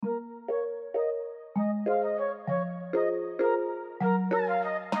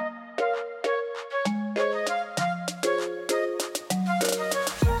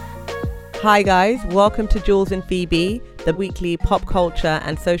Hi guys, welcome to Jules and Phoebe, the weekly pop culture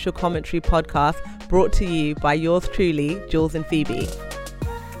and social commentary podcast brought to you by yours truly, Jules and Phoebe.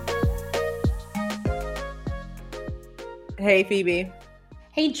 Hey Phoebe.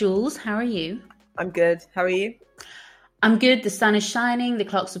 Hey Jules, how are you? I'm good. How are you? I'm good. The sun is shining. The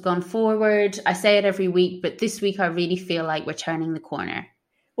clocks have gone forward. I say it every week, but this week I really feel like we're turning the corner.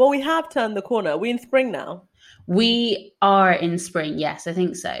 Well, we have turned the corner. Are we in spring now? We are in spring. Yes, I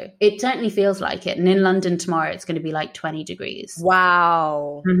think so. It certainly feels like it. And in London tomorrow, it's going to be like 20 degrees.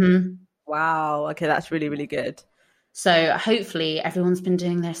 Wow. Mm-hmm. Wow. Okay, that's really, really good. So hopefully everyone's been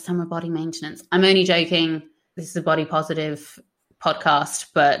doing their summer body maintenance. I'm only joking. This is a body positive podcast,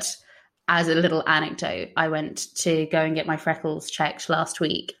 but as a little anecdote, I went to go and get my freckles checked last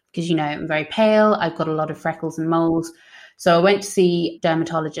week because, you know, I'm very pale. I've got a lot of freckles and moles. So I went to see a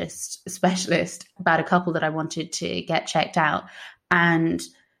dermatologist, a specialist, about a couple that I wanted to get checked out. And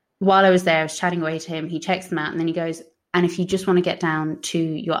while I was there, I was chatting away to him. He checks them out and then he goes, and if you just want to get down to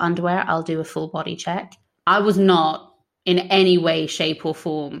your underwear, I'll do a full body check. I was not in any way, shape or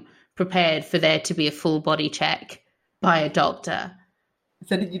form prepared for there to be a full body check by a doctor.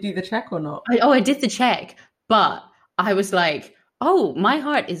 So did you do the check or not? I did the check, but I was like, oh, my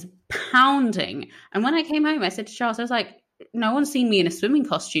heart is pounding. And when I came home, I said to Charles, I was like, no one's seen me in a swimming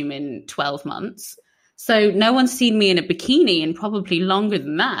costume in 12 months. So no one's seen me in a bikini in probably longer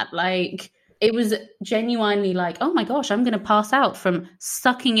than that. Like, it was genuinely like, oh my gosh, I'm going to pass out from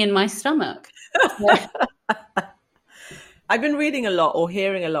sucking in my stomach. I've been reading a lot or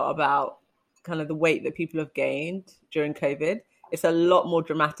hearing a lot about kind of the weight that people have gained during COVID. It's a lot more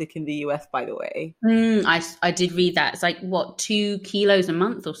dramatic in the US, by the way. I did read that. It's like, what, 2 kilos a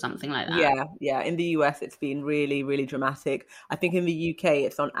month or something like that? Yeah. In the US, it's been really, really dramatic. I think in the UK,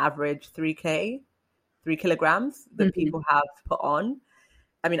 it's on average 3 kilograms that people have put on.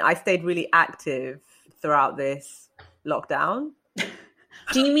 I mean, I stayed really active throughout this lockdown.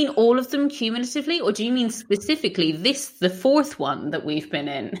 Do you mean all of them cumulatively, or do you mean specifically the fourth one that we've been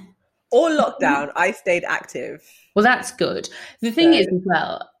in? All lockdown, I stayed active. Well, that's good. The thing is, as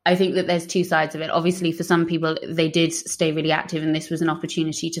well, I think that there's two sides of it. Obviously, for some people, they did stay really active and this was an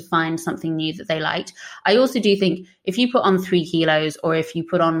opportunity to find something new that they liked. I also do think if you put on 3 kilos or if you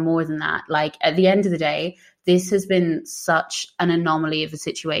put on more than that, like at the end of the day, this has been such an anomaly of a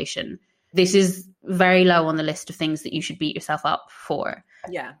situation. This is very low on the list of things that you should beat yourself up for.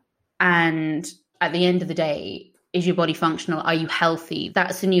 Yeah. And at the end of the day, is your body functional? Are you healthy?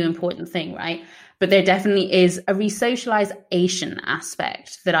 That's the new important thing, right? But there definitely is a resocialization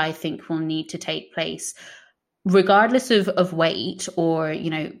aspect that I think will need to take place, regardless of weight or, you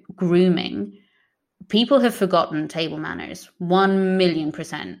know, grooming. People have forgotten table manners.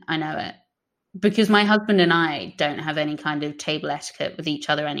 1,000,000%. I know it. Because my husband and I don't have any kind of table etiquette with each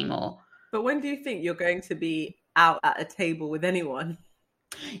other anymore. But when do you think you're going to be out at a table with anyone?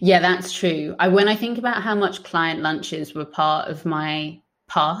 Yeah, that's true. When I think about how much client lunches were part of my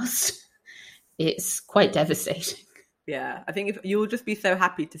past, it's quite devastating. Yeah, I think if you'll just be so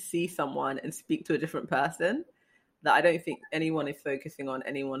happy to see someone and speak to a different person that I don't think anyone is focusing on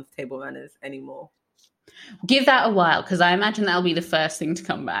anyone's table manners anymore. Give that a while, because I imagine that'll be the first thing to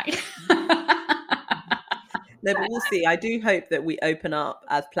come back. No, but we'll see. I do hope that we open up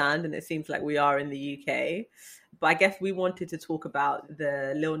as planned, and it seems like we are in the UK. But I guess we wanted to talk about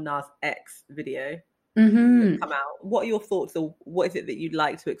the Lil Nas X video that's come out. What are your thoughts, or what is it that you'd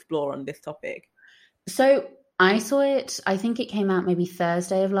like to explore on this topic? So I saw it, I think it came out maybe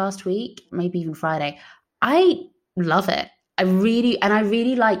Thursday of last week, maybe even Friday. I love it. I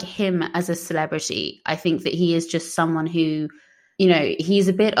really like him as a celebrity. I think that he is just someone who, you know, he's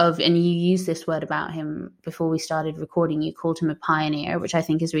a bit of, and you used this word about him before we started recording, you called him a pioneer, which I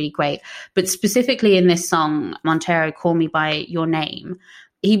think is really great. But specifically in this song, Montero, Call Me By Your Name,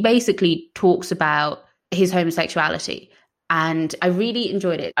 he basically talks about his homosexuality. And I really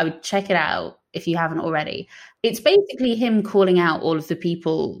enjoyed it. I would check it out if you haven't already. It's basically him calling out all of the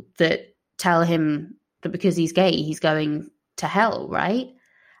people that tell him that because he's gay, he's going to hell, right?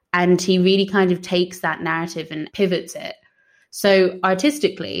 And he really kind of takes that narrative and pivots it. So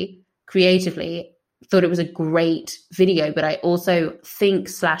artistically, creatively, thought it was a great video, but I also think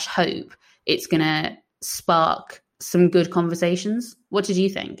 / hope it's going to spark some good conversations. What did you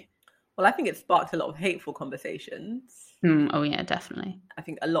think? Well, I think it sparked a lot of hateful conversations. Oh, yeah, definitely. I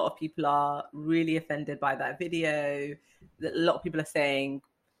think a lot of people are really offended by that video. A lot of people are saying,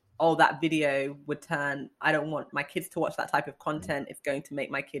 oh, that video would turn, I don't want my kids to watch that type of content. It's going to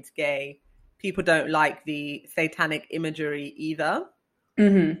make my kids gay. People don't like the satanic imagery either.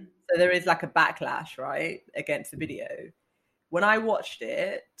 Mm-hmm. So there is like a backlash, right, against the video. When I watched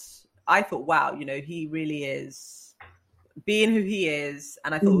it, I thought, wow, he really is being who he is.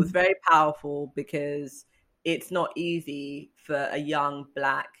 And I thought it was very powerful because it's not easy for a young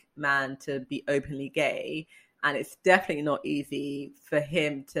Black man to be openly gay. And it's definitely not easy for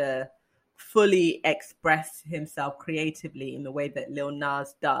him to fully express himself creatively in the way that Lil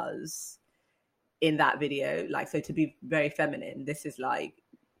Nas does in that video. Like, so to be very feminine, this is like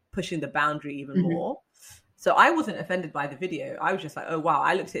pushing the boundary even more. So I wasn't offended by the video. I was just like, oh, wow,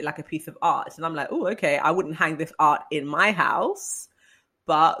 I looked at it like a piece of art. And I'm like, oh, okay, I wouldn't hang this art in my house,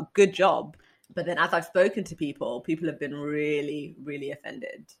 but good job. But then as I've spoken to people have been really, really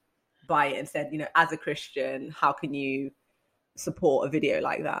offended by it and said, as a Christian, how can you support a video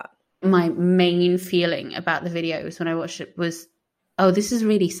like that? My main feeling about the videos when I watched it was, oh, this is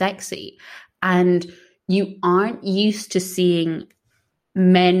really sexy. And you aren't used to seeing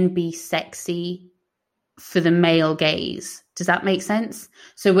men be sexy for the male gaze. Does that make sense?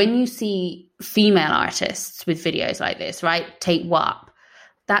 So when you see female artists with videos like this, right, take WAP,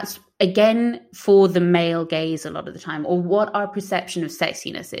 that's again for the male gaze a lot of the time, or what our perception of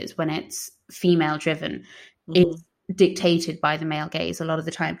sexiness is when it's female driven is dictated by the male gaze a lot of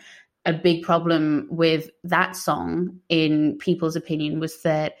the time. A big problem with that song, in people's opinion, was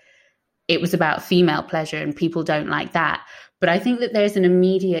that it was about female pleasure and people don't like that. But I think that there's an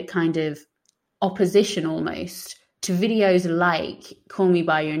immediate kind of opposition almost to videos like Call Me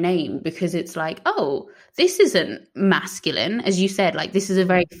By Your Name, because it's like, oh, this isn't masculine. As you said, like, this is a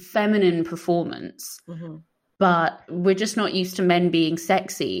very feminine performance, but we're just not used to men being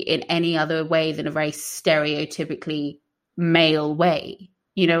sexy in any other way than a very stereotypically male way.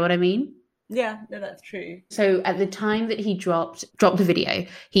 You know what I mean? Yeah, no, that's true. So at the time that he dropped the video,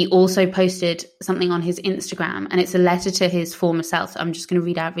 he also posted something on his Instagram, and it's a letter to his former self. I'm just going to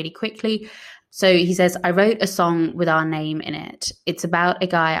read out really quickly. So he says, I wrote a song with our name in it. It's about a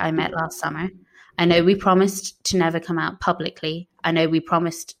guy I met last summer. I know we promised to never come out publicly. I know we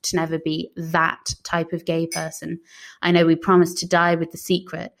promised to never be that type of gay person. I know we promised to die with the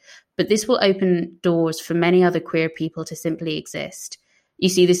secret. But this will open doors for many other queer people to simply exist. You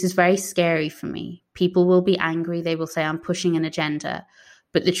see, this is very scary for me. People will be angry. They will say I'm pushing an agenda.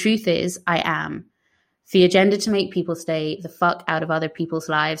 But the truth is, I am. The agenda to make people stay the fuck out of other people's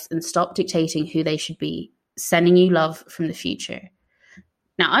lives and stop dictating who they should be. Sending you love from the future.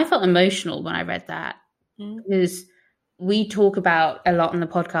 Now, I felt emotional when I read that because we talk about a lot on the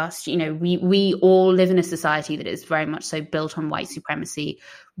podcast. We all live in a society that is very much so built on white supremacy.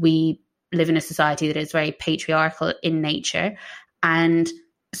 We live in a society that is very patriarchal in nature. And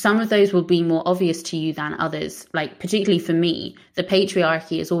some of those will be more obvious to you than others. Like, particularly for me, the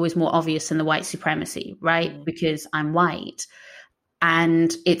patriarchy is always more obvious than the white supremacy, right? Because I'm white.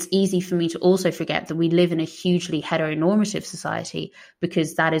 And it's easy for me to also forget that we live in a hugely heteronormative society,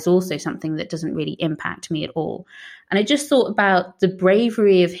 because that is also something that doesn't really impact me at all. And I just thought about the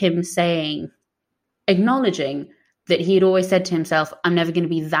bravery of him acknowledging that he had always said to himself, I'm never going to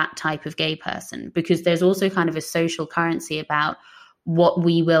be that type of gay person, because there's also kind of a social currency about what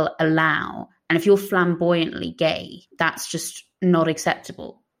we will allow. And if you're flamboyantly gay, that's just not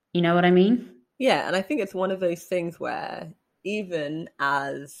acceptable. You know what I mean? Yeah, and I think it's one of those things where even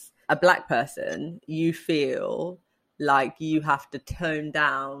as a Black person, you feel like you have to tone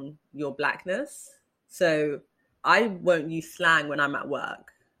down your Blackness. So I won't use slang when I'm at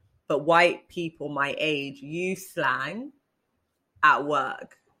work, but white people my age use slang at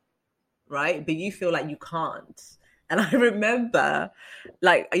work, right? But you feel like you can't. And I remember,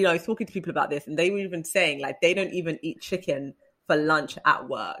 I was talking to people about this, and they were even saying, like, they don't even eat chicken for lunch at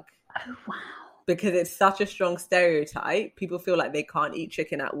work. Oh, wow. Because it's such a strong stereotype. People feel like they can't eat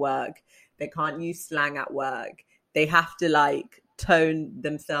chicken at work. They can't use slang at work. They have to, tone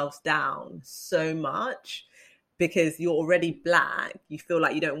themselves down so much because you're already Black. You feel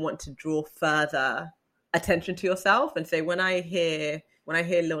like you don't want to draw further attention to yourself. And so when I hear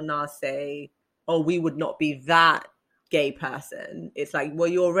Lil Nas say, oh, we would not be that gay person, it's like, well,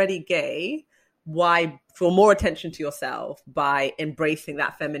 you're already gay. Why draw more attention to yourself by embracing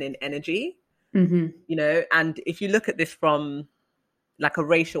that feminine energy? And if you look at this from a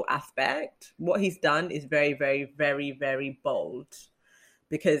racial aspect, what he's done is very, very, very, very bold,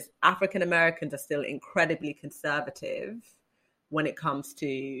 because African Americans are still incredibly conservative when it comes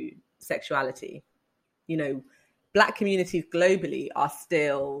to sexuality. Black communities globally are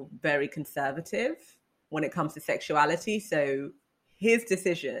still very conservative when it comes to sexuality. So his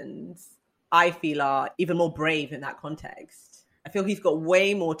decisions, I feel, are even more brave in that context. I feel he's got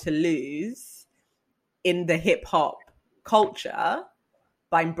way more to lose in the hip hop culture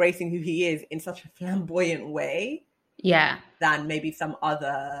by embracing who he is in such a flamboyant way Yeah. than maybe some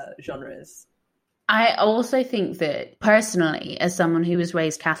other genres. I also think that personally, as someone who was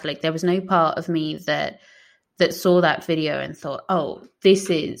raised Catholic, there was no part of me that saw that video and thought, oh, this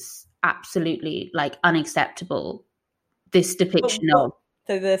is absolutely like unacceptable. This But depiction of what?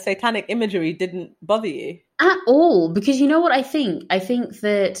 So the satanic imagery didn't bother you? at all, because you know what I think? I think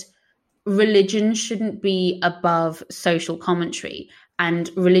that religion shouldn't be above social commentary, and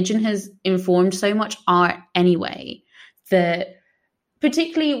religion has informed so much art anyway that,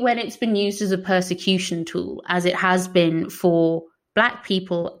 particularly when it's been used as a persecution tool, as it has been for Black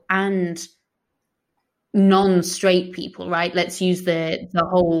people and non-straight people, right? Let's use the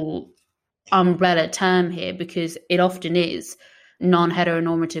whole umbrella term here, because it often is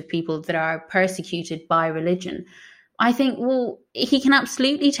non-heteronormative people that are persecuted by religion. I think, well, he can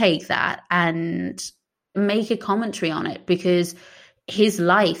absolutely take that and make a commentary on it, because his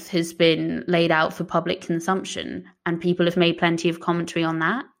life has been laid out for public consumption and people have made plenty of commentary on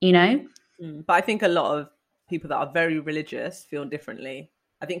that, you know? But I think a lot of people that are very religious feel differently.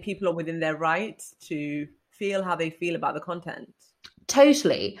 I think people are within their rights to feel how they feel about the content.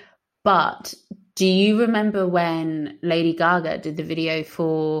 Totally. But do you remember when Lady Gaga did the video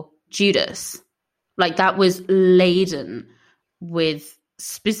for Judas? Like, that was laden with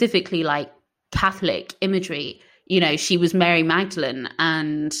specifically like Catholic imagery. You know, she was Mary Magdalene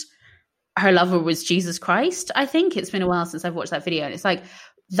and her lover was Jesus Christ. I think it's been a while since I've watched that video. And it's like,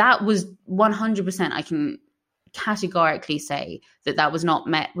 that was 100%, I can categorically say that that was not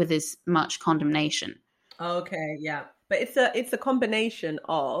met with as much condemnation. Okay, yeah. But it's a combination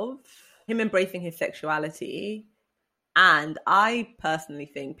of him embracing his sexuality, and I personally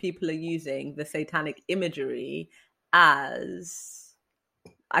think people are using the satanic imagery as,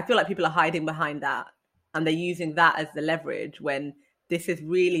 I feel like people are hiding behind that and they're using that as the leverage when this is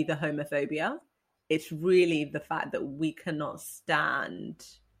really the homophobia. It's really the fact that we cannot stand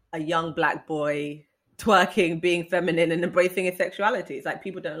a young Black boy twerking, being feminine and embracing his sexuality. It's like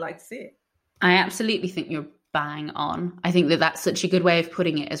people don't like to see it. I absolutely think you're bang on. I think that that's such a good way of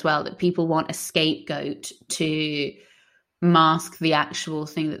putting it as well, that people want a scapegoat to mask the actual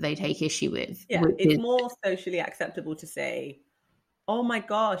thing that they take issue with. Yeah, it's more socially acceptable to say, oh my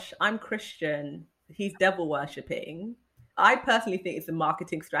gosh, I'm Christian, he's devil worshipping. I personally think it's a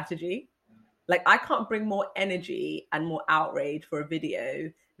marketing strategy. Like, I can't bring more energy and more outrage for a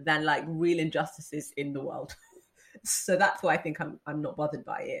video than like real injustices in the world. So that's why I think I'm not bothered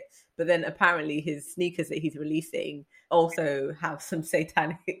by it. But then apparently his sneakers that he's releasing also have some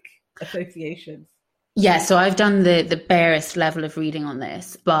satanic associations. Yeah, so I've done the barest level of reading on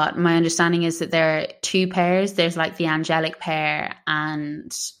this, but my understanding is that there are two pairs. There's like the angelic pair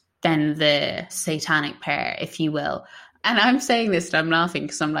and then the satanic pair, if you will. And I'm saying this and I'm laughing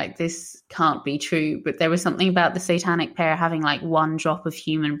because I'm like, this can't be true. But there was something about the satanic pair having like 1 drop of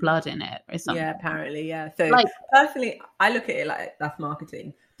human blood in it or something. Yeah, apparently, yeah. So like, personally, I look at it like that's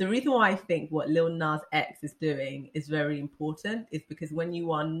marketing. The reason why I think what Lil Nas X is doing is very important is because when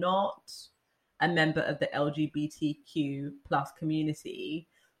you are not a member of the LGBTQ plus community,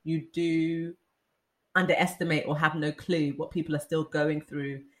 you do underestimate or have no clue what people are still going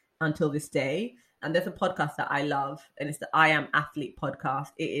through until this day. And there's a podcast that I love, and it's the I Am Athlete podcast.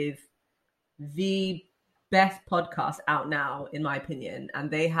 It is the best podcast out now, in my opinion.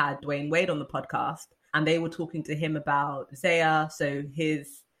 And they had Dwayne Wade on the podcast, and they were talking to him about Zaya, so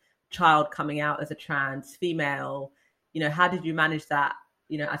his child coming out as a trans female. You know, how did you manage that,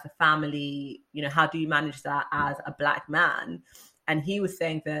 you know, as a family? You know, how do you manage that as a Black man? And he was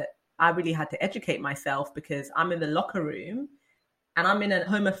saying that I really had to educate myself because I'm in the locker room and I'm in a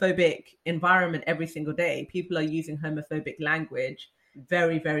homophobic environment every single day. People are using homophobic language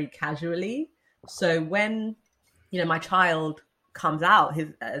very, very casually. So when, you know, my child comes out,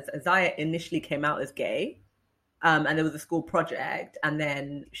 Isaiah initially came out as gay, and there was a school project, and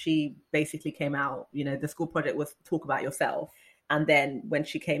then she basically came out, you know, the school project was talk about yourself. And then when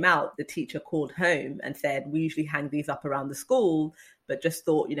she came out, the teacher called home and said, we usually hang these up around the school, but just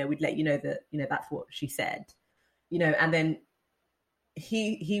thought, you know, we'd let you know that, you know, that's what she said, you know. And then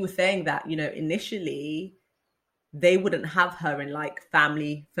he was saying that, you know, initially they wouldn't have her in like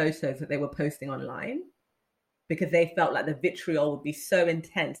family photos that they were posting online because they felt like the vitriol would be so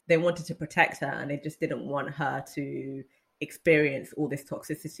intense. They wanted to protect her and they just didn't want her to experience all this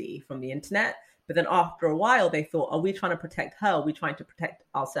toxicity from the internet. But then after a while, they thought, are we trying to protect her? Are we trying to protect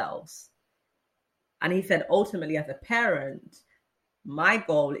ourselves? And he said, ultimately, as a parent, my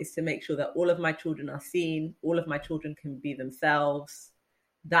goal is to make sure that all of my children are seen, all of my children can be themselves.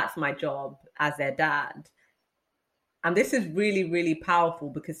 That's my job as their dad. And this is really, really powerful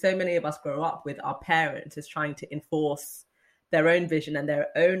because so many of us grow up with our parents as trying to enforce their own vision and their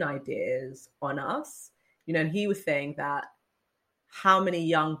own ideas on us. You know, and he was saying that how many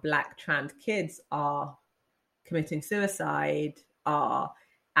young Black trans kids are committing suicide, are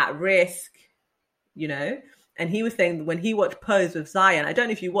at risk, you know? And he was saying when he watched Pose with Zion, I don't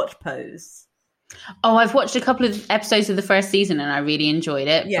know if you watch Pose. Oh, I've watched a couple of episodes of the first season and I really enjoyed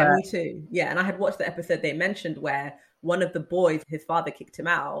it. Yeah, me too. Yeah, and I had watched the episode they mentioned where one of the boys, his father kicked him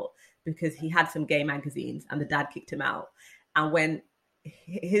out because he had some gay magazines and the dad kicked him out. And when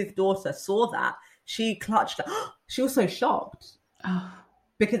his daughter saw that, she clutched. She was so shocked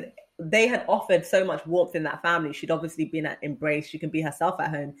because they had offered so much warmth in that family. She'd obviously been embraced. She can be herself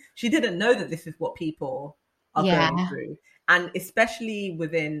at home. She didn't know that this is what people are going through. And especially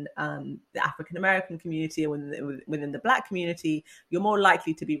within the African American community or within the Black community, you're more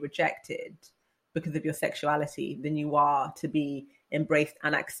likely to be rejected because of your sexuality than you are to be embraced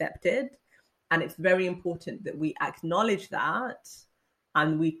and accepted. And it's very important that we acknowledge that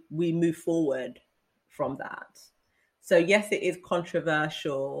and we move forward from that. So yes, it is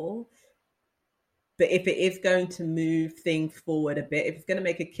controversial, but if it is going to move things forward a bit, if it's going to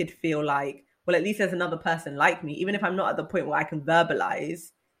make a kid feel like, well, at least there's another person like me, even if I'm not at the point where I can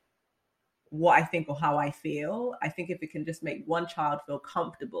verbalize what I think or how I feel, I think if it can just make one child feel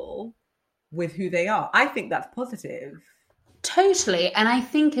comfortable with who they are, I think that's positive. Totally. And I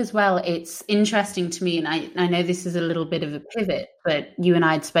think as well, it's interesting to me, and I know this is a little bit of a pivot, but you and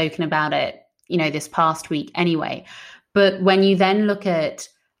I had spoken about it, you know, this past week anyway. But when you then look at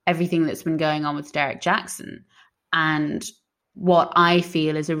everything that's been going on with Derek Jackson and what I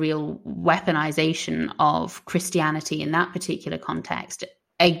feel is a real weaponization of Christianity in that particular context,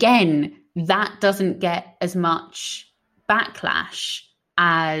 again, that doesn't get as much backlash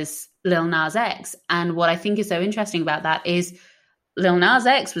as Lil Nas X. And what I think is so interesting about that is Lil Nas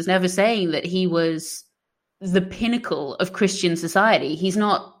X was never saying that he was the pinnacle of Christian society. He's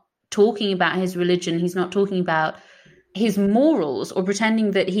not talking about his religion. He's not talking about his morals or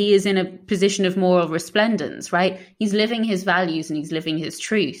pretending that he is in a position of moral resplendence, right? He's living his values and he's living his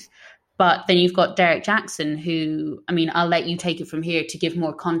truth. But then you've got Derek Jackson, who, I mean, I'll let you take it from here to give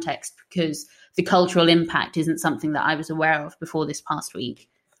more context because the cultural impact isn't something that I was aware of before this past week.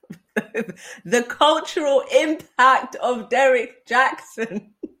 The cultural impact of Derek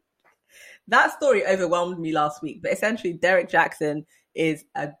Jackson. That story overwhelmed me last week, but essentially Derek Jackson is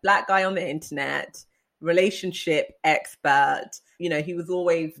a Black guy on the internet, relationship expert. You know, he was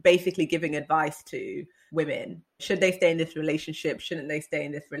always basically giving advice to women. Should they stay in this relationship? Shouldn't they stay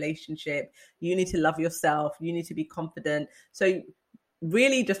in this relationship? You need to love yourself. You need to be confident. So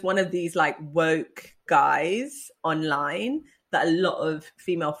really just one of these like woke guys online that a lot of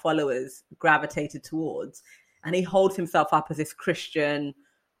female followers gravitated towards. And he holds himself up as this Christian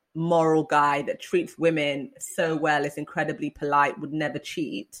moral guy that treats women so well, is incredibly polite, would never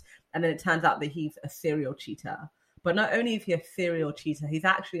cheat. And then it turns out that he's a serial cheater. But not only is he a serial cheater, he's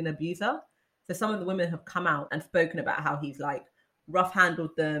actually an abuser. So some of the women have come out and spoken about how he's like rough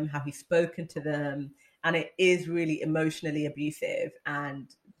handled them, how he's spoken to them. And it is really emotionally abusive.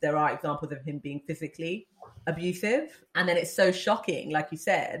 And there are examples of him being physically abusive. And then it's so shocking, like you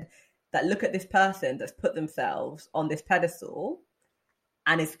said, that look at this person that's put themselves on this pedestal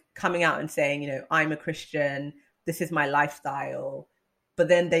and is coming out and saying, you know, I'm a Christian, this is my lifestyle. But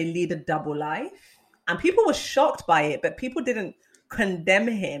then they lead a double life. And people were shocked by it, but people didn't condemn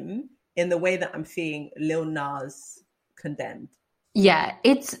him in the way that I'm seeing Lil Nas condemned. Yeah,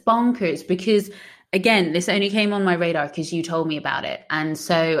 it's bonkers because, again, this only came on my radar because you told me about it. And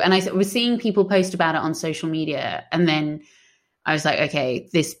I was seeing people post about it on social media. And then I was like, okay,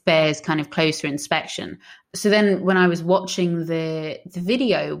 this bears kind of closer inspection. So then when I was watching the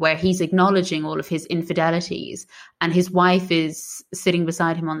video where he's acknowledging all of his infidelities and his wife is sitting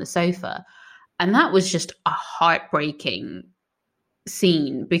beside him on the sofa, and that was just a heartbreaking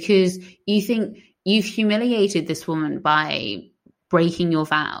scene because you think you've humiliated this woman by breaking your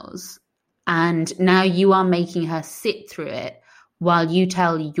vows and now you are making her sit through it while you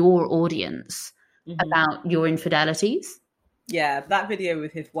tell your audience about your infidelities. Yeah, that video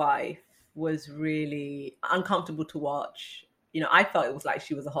with his wife was really uncomfortable to watch. You know, I felt it was like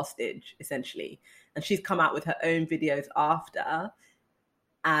she was a hostage, essentially. And she's come out with her own videos after.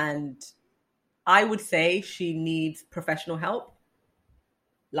 And I would say she needs professional help.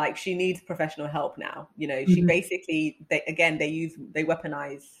 Like, she needs professional help now. You know, she basically, they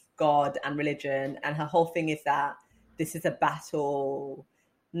weaponize God and religion. And her whole thing is that this is a battle.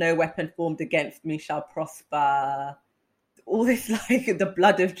 No weapon formed against me shall prosper. All this, like, the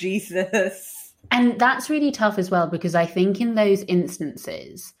blood of Jesus. And that's really tough as well, because I think in those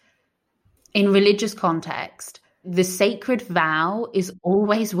instances, in religious context, the sacred vow is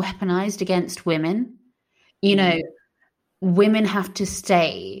always weaponized against women. You know, women have to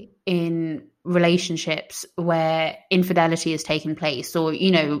stay in relationships where infidelity has taken place, or,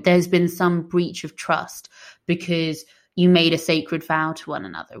 you know, there's been some breach of trust because you made a sacred vow to one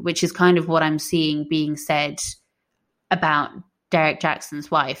another, which is kind of what I'm seeing being said about Derek Jackson's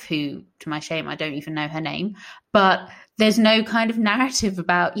wife, who, to my shame, I don't even know her name. But there's no kind of narrative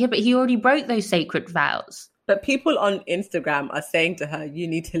about, yeah, but he already broke those sacred vows. But people on Instagram are saying to her, you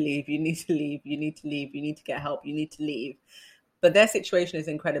need to leave, you need to leave, you need to leave, you need to get help, you need to leave. But their situation is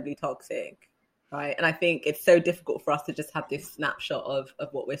incredibly toxic, right? And I think it's so difficult for us to just have this snapshot of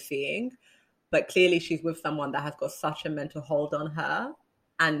what we're seeing. But clearly she's with someone that has got such a mental hold on her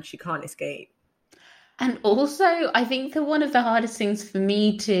and she can't escape. And also, I think that one of the hardest things for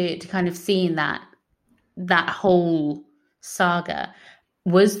me to kind of see in that whole saga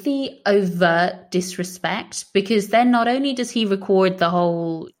was the overt disrespect, because then not only does he record the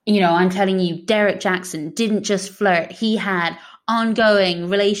whole, you know, I'm telling you, Derek Jackson didn't just flirt, he had ongoing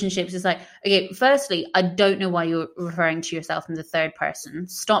relationships. It's like, okay, firstly, I don't know why you're referring to yourself in the third person.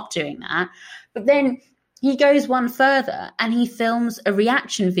 Stop doing that. But then he goes one further and he films a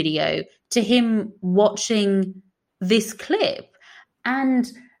reaction video to him watching this clip.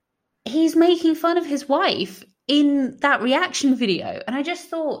 And he's making fun of his wife in that reaction video. And I just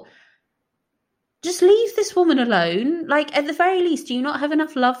thought, just leave this woman alone. Like, at the very least, do you not have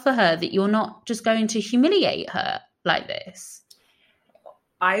enough love for her that you're not just going to humiliate her like this?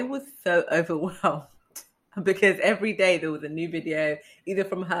 I was so overwhelmed because every day there was a new video, either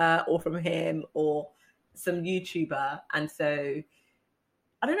from her or from him or some YouTuber. And so,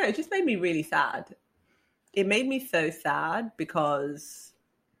 I don't know, it just made me really sad. It made me so sad because,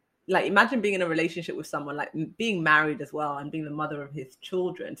 like, imagine being in a relationship with someone, like being married as well and being the mother of his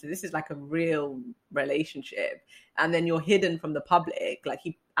children. So this is like a real relationship. And then you're hidden from the public. Like,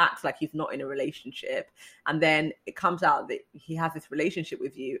 he acts like he's not in a relationship. And then it comes out that he has this relationship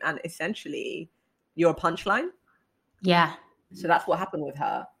with you. And essentially, you're a punchline. Yeah. So that's what happened with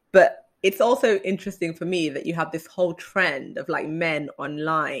her. But it's also interesting for me that you have this whole trend of like men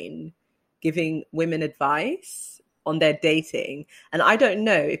online giving women advice on their dating. And I don't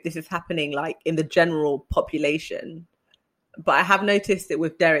know if this is happening like in the general population, but I have noticed it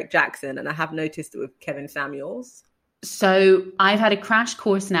with Derek Jackson and I have noticed it with Kevin Samuels. So I've had a crash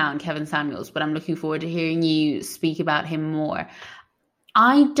course now in Kevin Samuels, but I'm looking forward to hearing you speak about him more.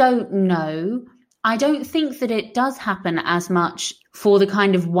 I don't know. I don't think that it does happen as much for the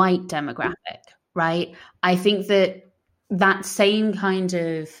kind of white demographic, right? I think that that same kind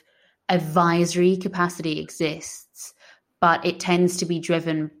of advisory capacity exists, but it tends to be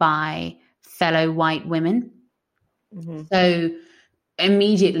driven by fellow white women. Mm-hmm. So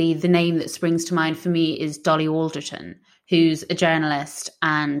immediately the name that springs to mind for me is Dolly Alderton, who's a journalist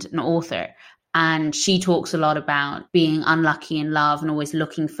and an author. And she talks a lot about being unlucky in love and always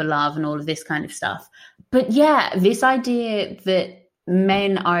looking for love and all of this kind of stuff. But yeah, this idea that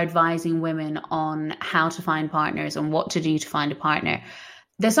men are advising women on how to find partners and what to do to find a partner,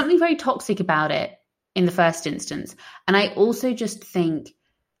 there's something very toxic about it in the first instance. And I also just think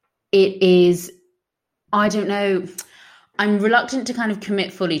it is, I don't know, I'm reluctant to kind of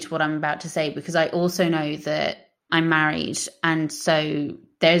commit fully to what I'm about to say, because I also know that I'm married. And so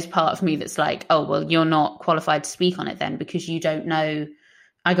there's part of me that's like, oh, well, you're not qualified to speak on it then, because you don't know.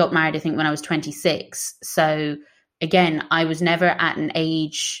 I got married, I think, when I was 26. So again, I was never at an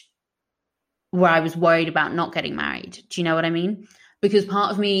age where I was worried about not getting married. Do you know what I mean? Because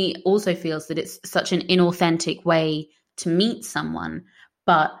part of me also feels that it's such an inauthentic way to meet someone.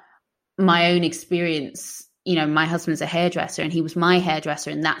 But my own experience, you know, my husband's a hairdresser and he was my hairdresser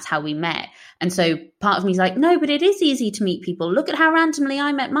and that's how we met. And so part of me is like, no, but it is easy to meet people. Look at how randomly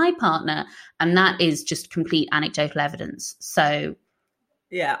I met my partner. And that is just complete anecdotal evidence. So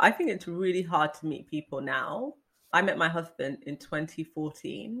yeah, I think it's really hard to meet people now. I met my husband in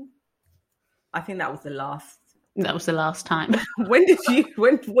 2014. I think that was the last time.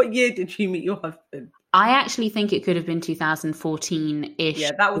 What year did you meet your husband? I actually think it could have been 2014-ish.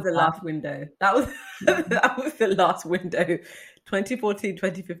 Yeah, that was the last window. That was the last window. 2014,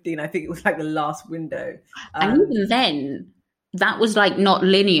 2015, I think it was like the last window. And even then, that was like not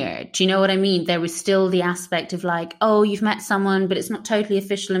linear. Do you know what I mean? There was still the aspect of like, oh, you've met someone, but it's not totally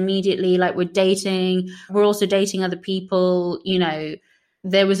official immediately. Like, we're dating. We're also dating other people. You know,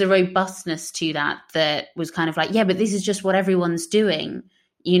 there was a robustness to that was kind of like, yeah, but this is just what everyone's doing.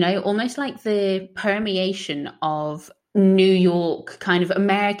 You know, almost like the permeation of New York kind of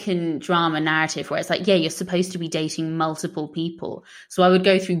American drama narrative where it's like, yeah, you're supposed to be dating multiple people. So I would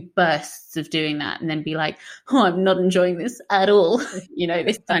go through bursts of doing that and then be like, oh, I'm not enjoying this at all. You know,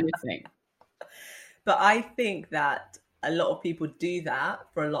 this kind of thing. But I think that a lot of people do that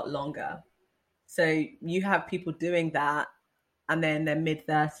for a lot longer. So you have people doing that and they're in their mid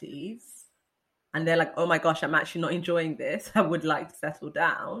 30s and they're like, oh my gosh, I'm actually not enjoying this. I would like to settle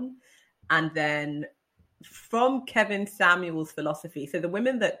down. And then from Kevin Samuels' philosophy, so the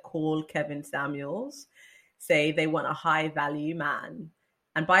women that call Kevin Samuels say they want a high value man.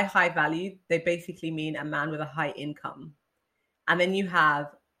 And by high value, they basically mean a man with a high income. And then you have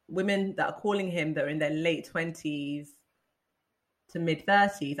women that are calling him that are in their late 20s to mid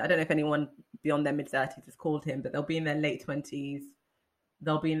 30s. I don't know if anyone beyond their mid 30s has called him, but they'll be in their late 20s,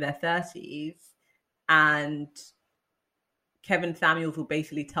 they'll be in their 30s. And Kevin Samuels will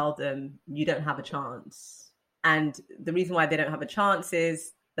basically tell them, you don't have a chance. And the reason why they don't have a chance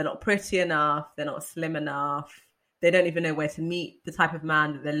is they're not pretty enough, they're not slim enough, they don't even know where to meet the type of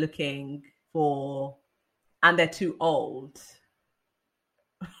man that they're looking for, and they're too old.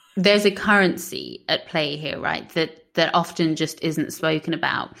 There's a currency at play here, right? That often just isn't spoken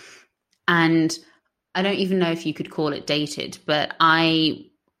about. And I don't even know if you could call it dated, but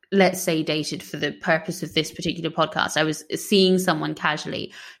let's say dated for the purpose of this particular podcast. I was seeing someone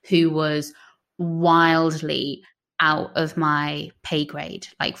casually who was wildly out of my pay grade,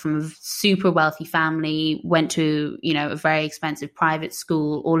 like from a super wealthy family, went to, you know, a very expensive private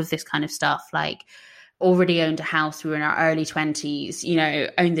school, all of this kind of stuff, like already owned a house. We were in our early 20s, you know,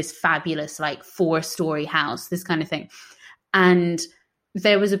 owned this fabulous, like 4-story house, this kind of thing. And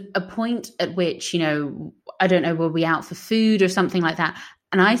there was a point at which, you know, I don't know, were we out for food or something like that?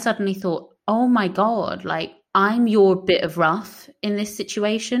 And I suddenly thought, oh my God, like I'm your bit of rough in this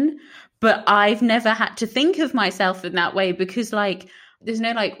situation, but I've never had to think of myself in that way because like, there's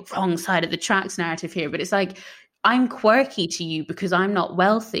no like wrong side of the tracks narrative here, but it's like, I'm quirky to you because I'm not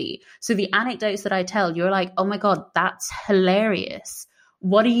wealthy. So the anecdotes that I tell, you're like, oh my God, that's hilarious.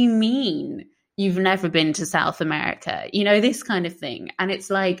 What do you mean you've never been to South America? You know, this kind of thing. And it's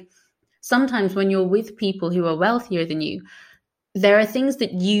like, sometimes when you're with people who are wealthier than you, there are things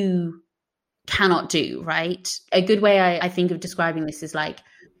that you cannot do, right? A good way I think of describing this is like,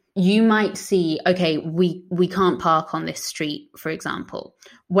 you might see, okay, we can't park on this street, for example.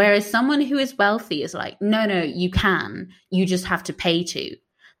 Whereas someone who is wealthy is like, no, you can. You just have to pay to.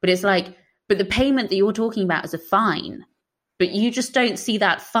 But it's like, but the payment that you're talking about is a fine. But you just don't see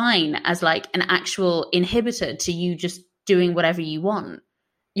that fine as like an actual inhibitor to you just doing whatever you want.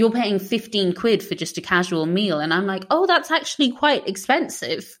 You're paying 15 quid for just a casual meal. And I'm like, oh, that's actually quite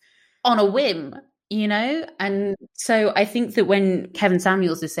expensive on a whim, you know? And so I think that when Kevin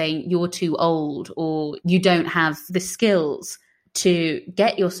Samuels is saying you're too old or you don't have the skills to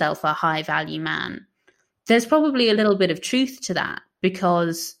get yourself a high value man, there's probably a little bit of truth to that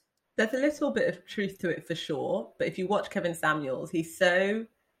because there's a little bit of truth to it for sure. But if you watch Kevin Samuels, he's so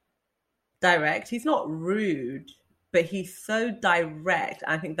direct. He's not rude, but he's so direct.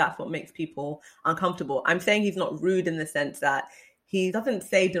 I think that's what makes people uncomfortable. I'm saying he's not rude in the sense that he doesn't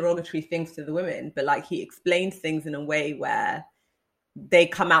say derogatory things to the women, but like he explains things in a way where they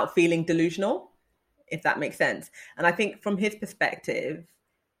come out feeling delusional, if that makes sense. And I think from his perspective,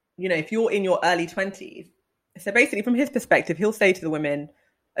 you know, if you're in your early 20s, so basically from his perspective, he'll say to the women,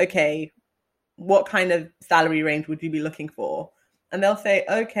 okay, what kind of salary range would you be looking for? And they'll say,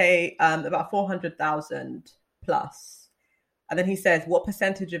 okay, about 400,000 plus. And then he says, what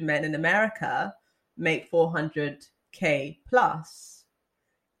percentage of men in America make 400K plus?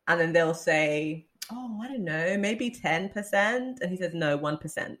 And then they'll say, oh, I don't know, maybe 10%. And he says, no,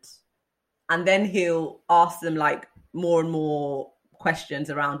 1%. And then he'll ask them like more and more questions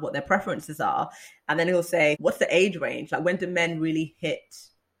around what their preferences are. And then he'll say, what's the age range? Like when do men really hit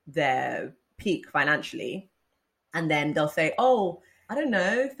their peak financially? And then they'll say, oh, I don't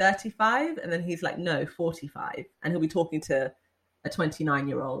know, 35. And then he's like, no, 45. And he'll be talking to a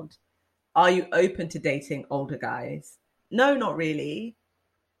 29-year-old. Are you open to dating older guys? No, not really.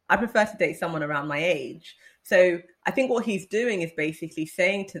 I prefer to date someone around my age. So I think what he's doing is basically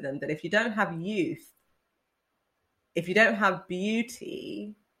saying to them that if you don't have youth, if you don't have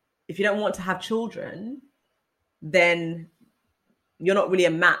beauty, if you don't want to have children, then you're not really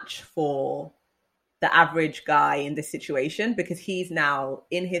a match for the average guy in this situation, because he's now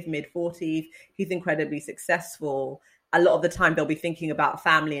in his mid-40s. He's incredibly successful. A lot of the time they'll be thinking about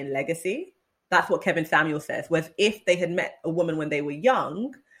family and legacy. That's what Kevin Samuel says. Whereas if they had met a woman when they were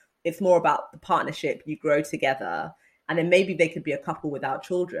young, it's more about the partnership, you grow together, and then maybe they could be a couple without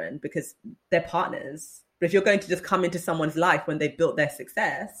children because they're partners. But if you're going to just come into someone's life when they've built their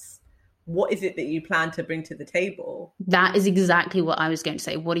success, what is it that you plan to bring to the table? That is exactly what I was going to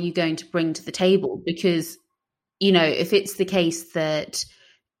say. What are you going to bring to the table? Because, you know, if it's the case that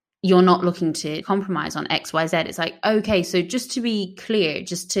you're not looking to compromise on X, Y, Z, it's like, okay, so just to be clear,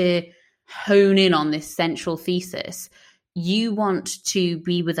 just to hone in on this central thesis, you want to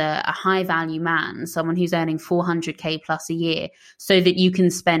be with a high value man, someone who's earning 400K plus a year, so that you can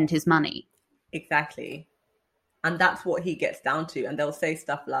spend his money. Exactly. And that's what he gets down to. And they'll say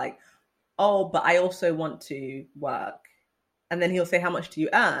stuff like, oh, but I also want to work. And then he'll say, how much do you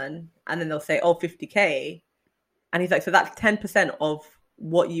earn? And then they'll say, oh, 50K. And he's like, so that's 10% of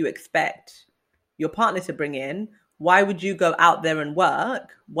what you expect your partner to bring in. Why would you go out there and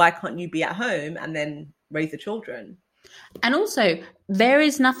work? Why can't you be at home and then raise the children? And also, there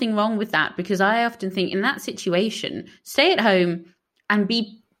is nothing wrong with that, because I often think in that situation, stay at home and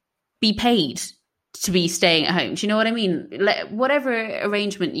be paid to be staying at home. Do you know what I mean? Whatever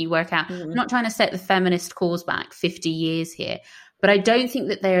arrangement you work out. I'm not trying to set the feminist cause back 50 years here, but I don't think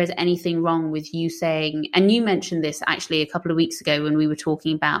that there is anything wrong with you saying, and you mentioned this actually a couple of weeks ago when we were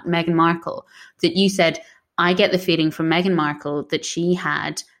talking about Meghan Markle, that you said, I get the feeling from Meghan Markle that she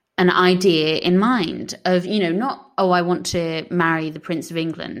had an idea in mind of, you know, not, oh, I want to marry the Prince of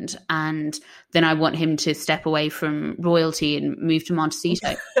England and then I want him to step away from royalty and move to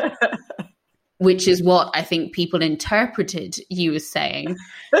Montecito, which is what I think people interpreted you as saying.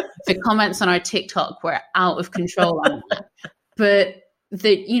 The comments on our TikTok were out of control on that. But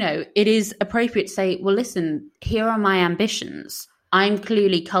that, you know, it is appropriate to say, well, listen, here are my ambitions. I'm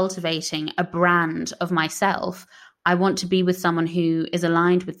clearly cultivating a brand of myself. I want to be with someone who is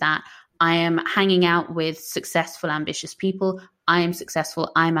aligned with that. I am hanging out with successful, ambitious people. I am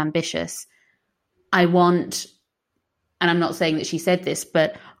successful. I'm ambitious. I want, and I'm not saying that she said this,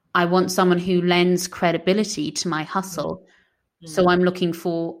 but I want someone who lends credibility to my hustle. So I'm looking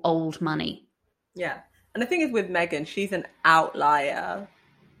for old money. Yeah. And the thing is with Meghan, she's an outlier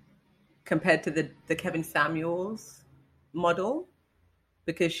compared to the Kevin Samuels model,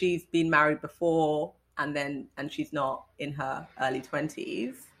 because she's been married before and she's not in her early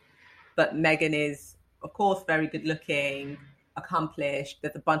 20s. But Meghan is, of course, very good looking, accomplished.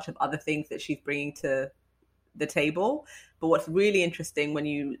 There's a bunch of other things that she's bringing to the table. But what's really interesting when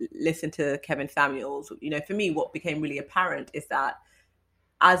you listen to Kevin Samuels, you know, for me, what became really apparent is that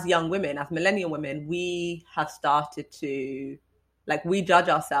as young women, as millennial women, we have started to, like, we judge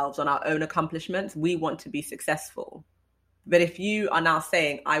ourselves on our own accomplishments. We want to be successful. But if you are now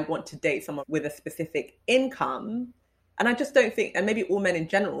saying, I want to date someone with a specific income, and I just don't think, and maybe all men in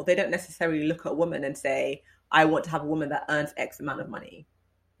general, they don't necessarily look at a woman and say, I want to have a woman that earns X amount of money.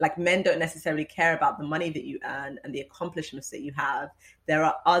 Like, men don't necessarily care about the money that you earn and the accomplishments that you have. There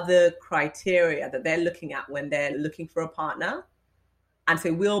are other criteria that they're looking at when they're looking for a partner. And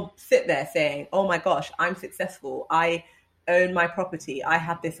so we'll sit there saying, oh my gosh, I'm successful. I own my property. I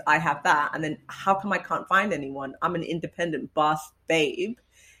have this, I have that. And then how come I can't find anyone? I'm an independent boss babe.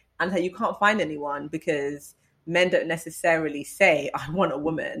 And so you can't find anyone because men don't necessarily say, I want a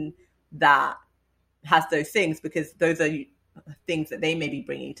woman that has those things, because those are things that they may be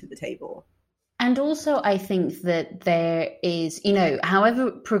bringing to the table. And also, I think that there is, you know,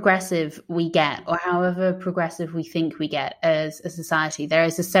 however progressive we get or however progressive we think we get as a society, there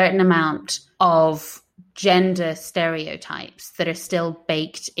is a certain amount of gender stereotypes that are still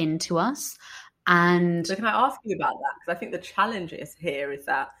baked into us. And so can I ask you about that? Because I think the challenge here is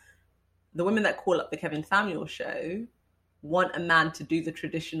that the women that call up the Kevin Samuels show want a man to do the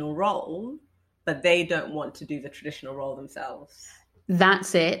traditional role, but they don't want to do the traditional role themselves.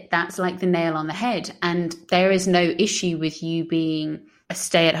 That's it. That's like the nail on the head. And there is no issue with you being a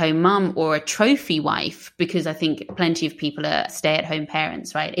stay-at-home mum or a trophy wife, because I think plenty of people are stay-at-home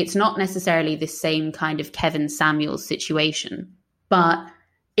parents, right? It's not necessarily the same kind of Kevin Samuels situation. But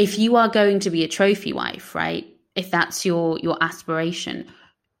if you are going to be a trophy wife, right, if that's your aspiration,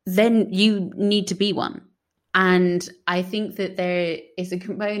 then you need to be one. And I think that there is a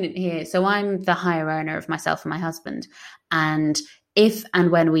component here. So I'm the higher earner of myself and my husband. And if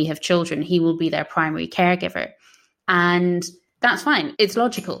and when we have children, he will be their primary caregiver. And that's fine. It's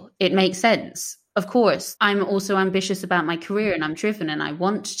logical. It makes sense. Of course, I'm also ambitious about my career and I'm driven and I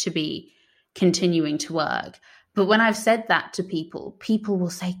want to be continuing to work. But when I've said that to people, people will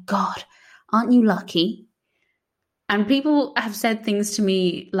say, God, aren't you lucky? And people have said things to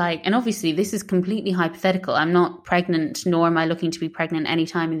me like, and obviously this is completely hypothetical. I'm not pregnant, nor am I looking to be pregnant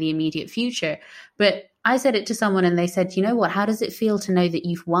anytime in the immediate future. But I said it to someone and they said, you know what, how does it feel to know that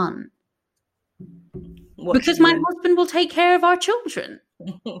you've won? Because my husband will take care of our children.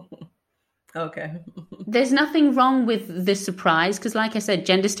 Okay. There's nothing wrong with the surprise because, like I said,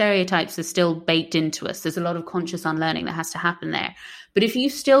 gender stereotypes are still baked into us. There's a lot of conscious unlearning that has to happen there. But if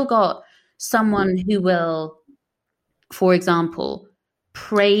you've still got someone who will, for example,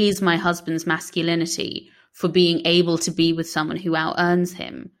 praise my husband's masculinity for being able to be with someone who out earns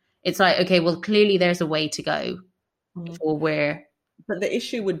him, it's like, okay, well, clearly there's a way to go before we're. But the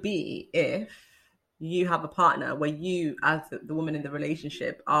issue would be if you have a partner where you, as the woman in the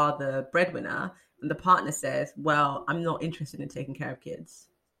relationship, are the breadwinner, and the partner says, well, I'm not interested in taking care of kids.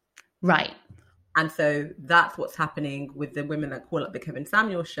 Right. And so that's what's happening with the women that call up the Kevin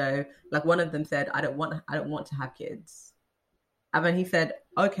Samuels show. Like, one of them said, I don't want to have kids. And then he said,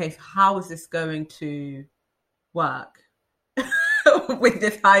 okay, so how is this going to work with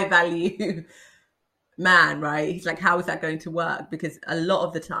this high value man, right? He's like, how is that going to work? Because a lot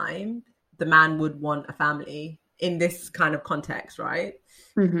of the time, the man would want a family in this kind of context, right?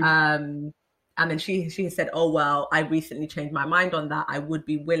 Mm-hmm. And then she has said, oh, well, I recently changed my mind on that. I would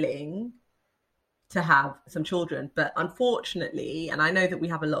be willing to have some children. But unfortunately, and I know that we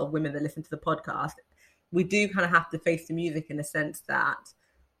have a lot of women that listen to the podcast, we do kind of have to face the music in the sense that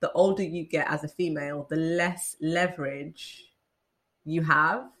the older you get as a female, the less leverage you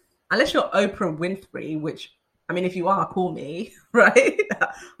have. Unless you're Oprah Winfrey, which, I mean, if you are, call me, right?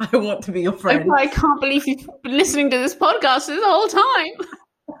 I want to be your friend. Oprah, I can't believe you've been listening to this podcast this whole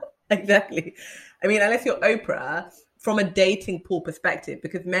time. Exactly. I mean, unless you're Oprah, from a dating pool perspective,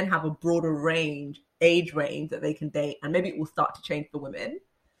 because men have a broader age range that they can date, and maybe it will start to change for women.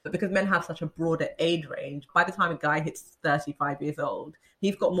 But because men have such a broader age range, by the time a guy hits 35 years old,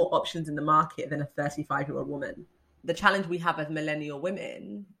 he's got more options in the market than a 35-year-old woman. The challenge we have as millennial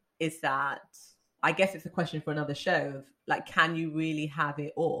women is that, I guess it's a question for another show, of like, can you really have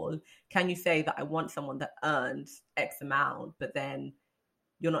it all? Can you say that I want someone that earns X amount, but then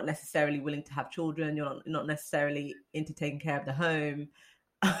you're not necessarily willing to have children, you're not necessarily into taking care of the home,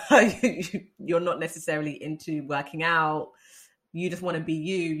 you're not necessarily into working out, you just want to be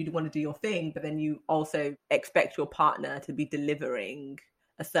you want to do your thing, but then you also expect your partner to be delivering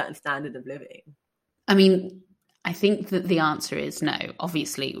a certain standard of living? I mean, I think that the answer is no.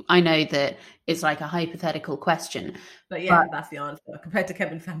 Obviously, I know that it's like a hypothetical question. But yeah, that's the answer. Compared to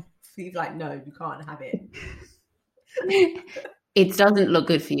Kevin Samuels, he's like, no, you can't have it. It doesn't look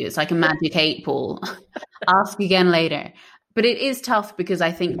good for you. It's like a magic 8 ball. Ask again later. But it is tough because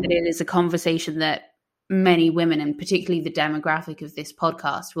I think that it is a conversation that many women, and particularly the demographic of this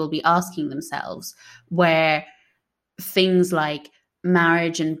podcast, will be asking themselves, where things like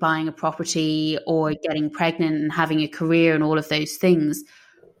marriage and buying a property or getting pregnant and having a career and all of those things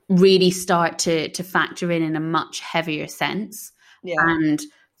really start to factor in a much heavier sense. Yeah. And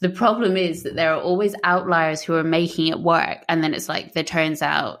the problem is that there are always outliers who are making it work. And then it's like, there turns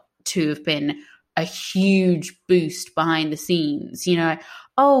out to have been a huge boost behind the scenes, you know,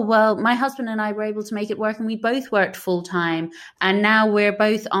 oh, well, my husband and I were able to make it work and we both worked full time. And now we're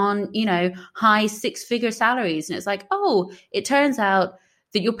both on, you know, high 6-figure salaries. And it's like, oh, it turns out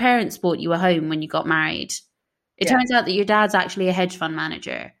that your parents bought you a home when you got married. It turns out that your dad's actually a hedge fund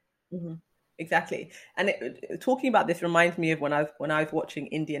manager. Mm-hmm. Exactly. And talking about this reminds me of when I was watching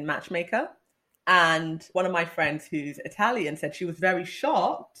Indian Matchmaker, and one of my friends who's Italian said she was very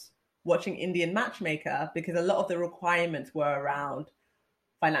shocked watching Indian Matchmaker because a lot of the requirements were around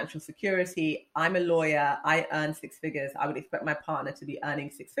financial security. I'm a lawyer. I earn 6 figures. I would expect my partner to be earning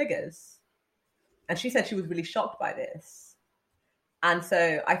 6 figures. And she said she was really shocked by this. And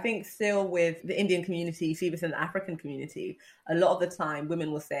so I think still with the Indian community, you see this in the African community, a lot of the time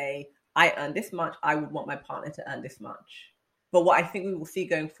women will say, I earn this much, I would want my partner to earn this much. But what I think we will see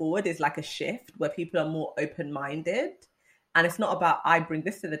going forward is like a shift where people are more open-minded. And it's not about, I bring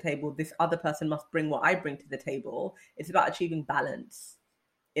this to the table, this other person must bring what I bring to the table. It's about achieving balance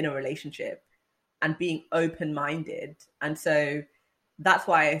in a relationship and being open-minded. And so that's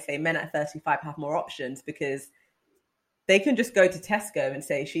why I say men at 35 have more options, because they can just go to Tesco and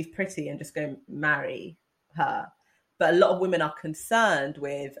say she's pretty and just go marry her. But a lot of women are concerned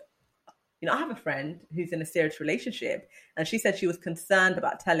with, you know, I have a friend who's in a serious relationship, and she said she was concerned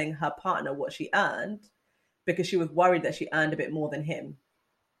about telling her partner what she earned because she was worried that she earned a bit more than him.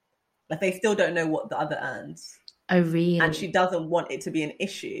 Like, they still don't know what the other earns. Oh, really? And she doesn't want it to be an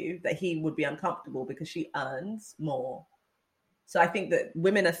issue that he would be uncomfortable because she earns more. So I think that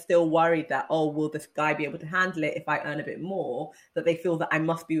women are still worried that, oh, will this guy be able to handle it if I earn a bit more? That they feel that I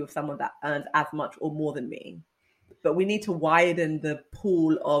must be with someone that earns as much or more than me. But we need to widen the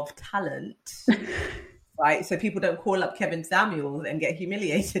pool of talent, right? So people don't call up Kevin Samuels and get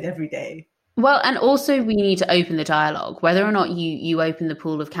humiliated every day. Well, and also we need to open the dialogue. Whether or not you open the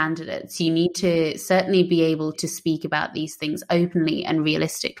pool of candidates, you need to certainly be able to speak about these things openly and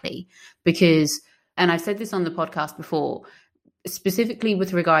realistically. Because, and I've said this on the podcast before, specifically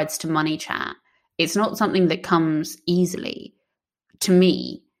with regards to money chat, it's not something that comes easily to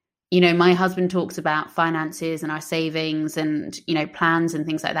me. You know, my husband talks about finances and our savings and, you know, plans and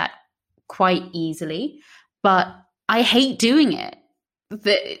things like that quite easily, but I hate doing it.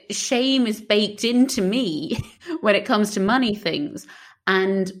 The shame is baked into me when it comes to money things.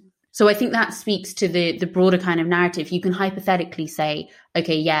 And so I think that speaks to the broader kind of narrative. You can hypothetically say,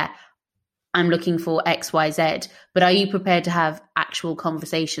 okay, yeah, I'm looking for X, Y, Z, but are you prepared to have actual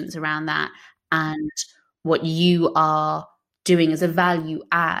conversations around that and what you are doing as a value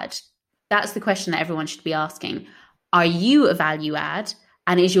add? That's the question that everyone should be asking. Are you a value add?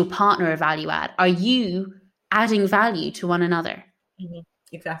 And is your partner a value add? Are you adding value to one another? Mm-hmm.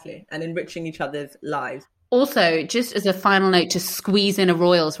 Exactly. And enriching each other's lives. Also, just as a final note to squeeze in a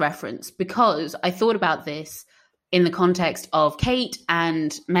Royals reference, because I thought about this in the context of Kate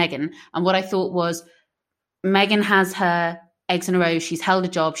and Meghan. And what I thought was, Meghan has her eggs in a row. She's held a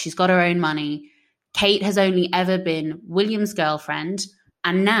job. She's got her own money. Kate has only ever been William's girlfriend.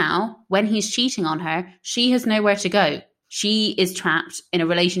 And now, when he's cheating on her, she has nowhere to go. She is trapped in a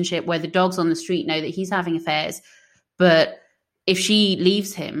relationship where the dogs on the street know that he's having affairs. But if she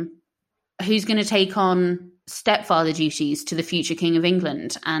leaves him, who's going to take on stepfather duties to the future King of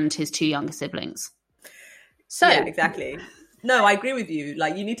England and his two younger siblings? So, yeah, exactly. No, I agree with you.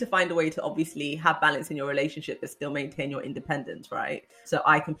 Like, you need to find a way to obviously have balance in your relationship but still maintain your independence, right? So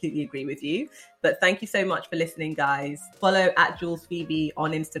I completely agree with you. But thank you so much for listening, guys. Follow @JulesPhoebe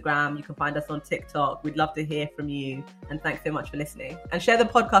on Instagram. You can find us on TikTok. We'd love to hear from you. And thanks so much for listening. And share the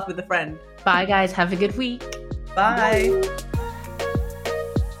podcast with a friend. Bye, guys. Have a good week. Bye.